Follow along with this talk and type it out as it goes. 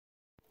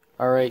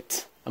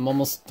Alright, I'm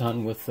almost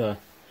done with the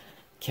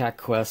Cat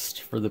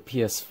Quest for the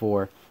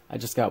PS4. I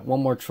just got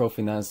one more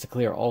trophy, and that is to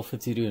clear all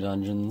 52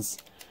 dungeons.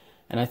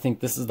 And I think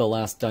this is the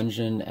last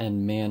dungeon,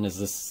 and man is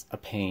this a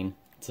pain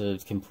to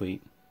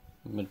complete.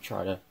 I'm gonna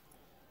try to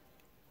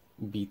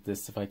beat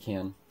this if I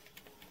can.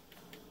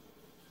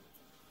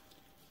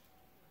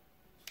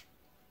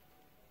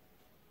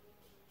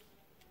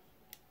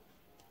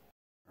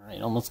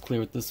 Alright, almost clear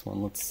with this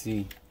one. Let's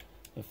see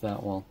if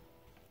that will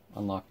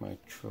unlock my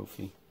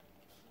trophy.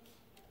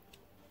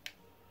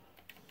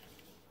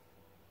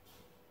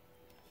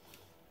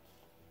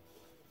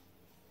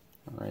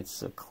 Alright,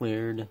 so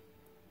cleared,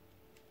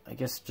 I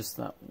guess just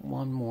that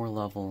one more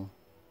level,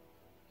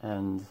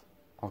 and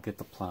I'll get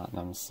the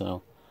platinum,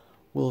 so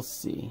we'll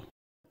see.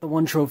 The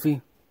one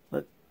trophy,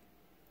 but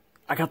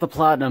I got the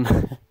platinum.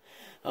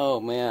 Oh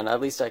man,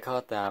 at least I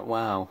caught that,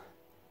 wow.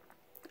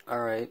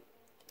 Alright.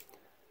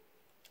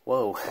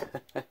 Whoa.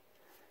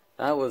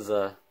 That was,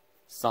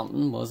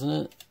 something,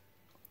 wasn't it?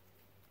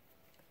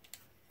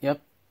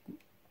 Yep.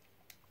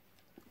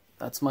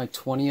 That's my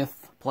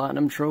 20th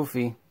platinum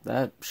trophy.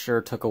 That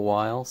sure took a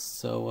while,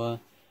 so,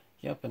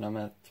 yep, and I'm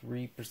at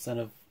 3%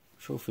 of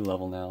trophy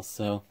level now,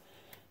 so,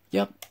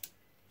 yep.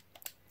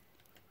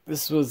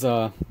 This was,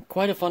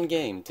 quite a fun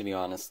game, to be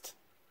honest.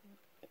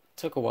 It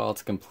took a while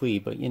to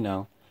complete, but, you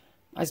know,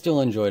 I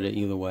still enjoyed it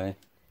either way.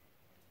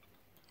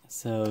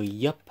 So,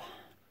 yep.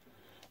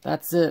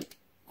 That's it.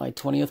 My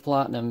 20th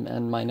platinum,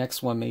 and my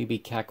next one may be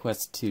Cat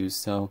Quest 2,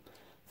 so,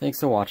 thanks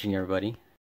for watching, everybody.